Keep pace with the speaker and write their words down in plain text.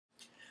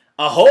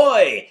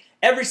Ahoy!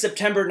 Every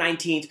September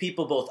 19th,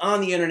 people both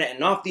on the internet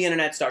and off the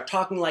internet start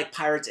talking like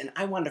pirates, and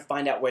I wanted to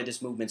find out where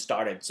this movement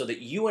started so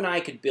that you and I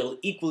could build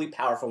equally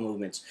powerful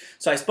movements.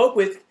 So I spoke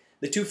with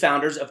the two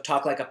founders of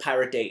Talk Like a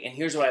Pirate Day, and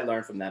here's what I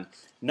learned from them.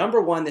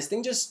 Number one, this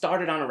thing just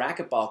started on a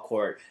racquetball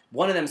court.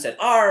 One of them said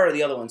R,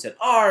 the other one said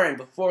R, and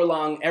before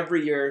long,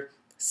 every year,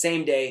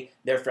 same day,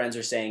 their friends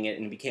are saying it,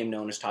 and it became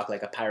known as Talk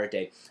Like a Pirate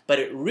Day. But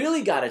it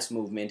really got its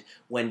movement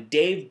when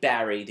Dave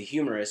Barry, the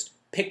humorist,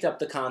 picked up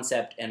the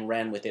concept and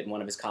ran with it in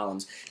one of his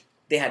columns.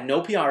 They had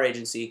no PR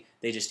agency.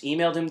 They just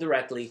emailed him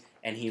directly,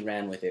 and he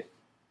ran with it.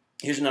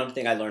 Here's another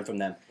thing I learned from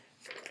them.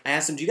 I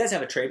asked them, do you guys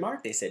have a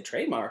trademark? They said,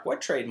 trademark?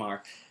 What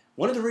trademark?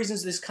 One of the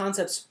reasons this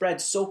concept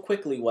spread so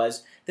quickly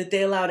was that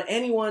they allowed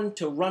anyone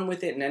to run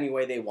with it in any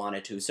way they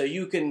wanted to. So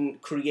you can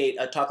create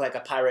a Talk Like a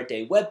Pirate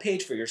Day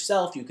webpage for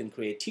yourself. You can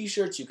create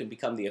t-shirts. You can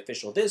become the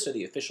official this or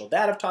the official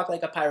that of Talk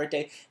Like a Pirate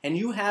Day. And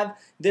you have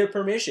their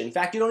permission. In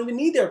fact, you don't even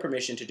need their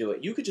permission to do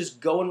it. You could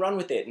just go and run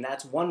with it. And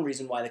that's one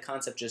reason why the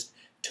concept just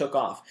took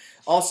off.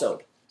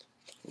 Also,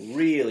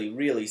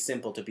 really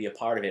simple to be a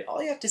part of it.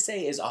 All you have to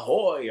say is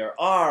ahoy or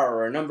R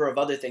or a number of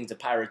other things the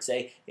pirates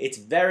say. It's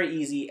very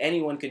easy.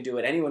 Anyone can do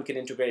it. Anyone can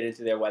integrate it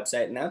into their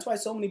website, and that's why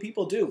so many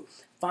people do.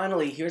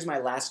 Finally, here's my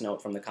last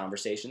note from the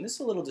conversation. This is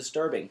a little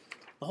disturbing.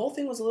 The whole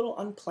thing was a little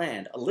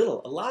unplanned, a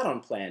lot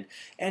unplanned.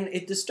 And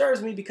it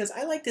disturbs me because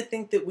I like to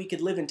think that we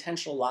could live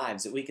intentional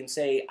lives, that we can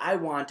say, I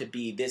want to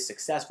be this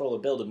successful or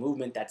build a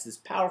movement that's this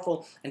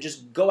powerful and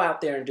just go out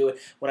there and do it.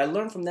 What I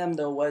learned from them,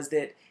 though, was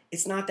that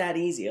it's not that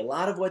easy. A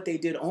lot of what they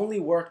did only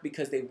worked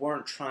because they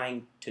weren't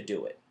trying to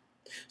do it.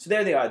 So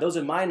there they are. Those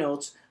are my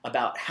notes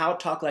about how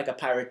Talk Like a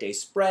Pirate Day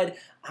spread.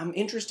 I'm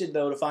interested,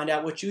 though, to find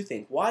out what you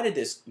think. Why did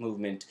this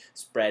movement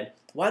spread?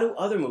 Why do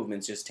other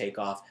movements just take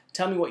off?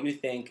 Tell me what you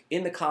think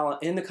in the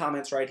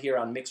comments right here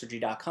on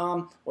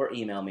mixergy.com or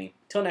email me.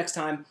 Till next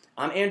time,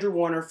 I'm Andrew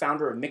Warner,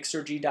 founder of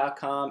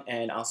mixergy.com,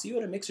 and I'll see you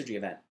at a Mixergy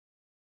event.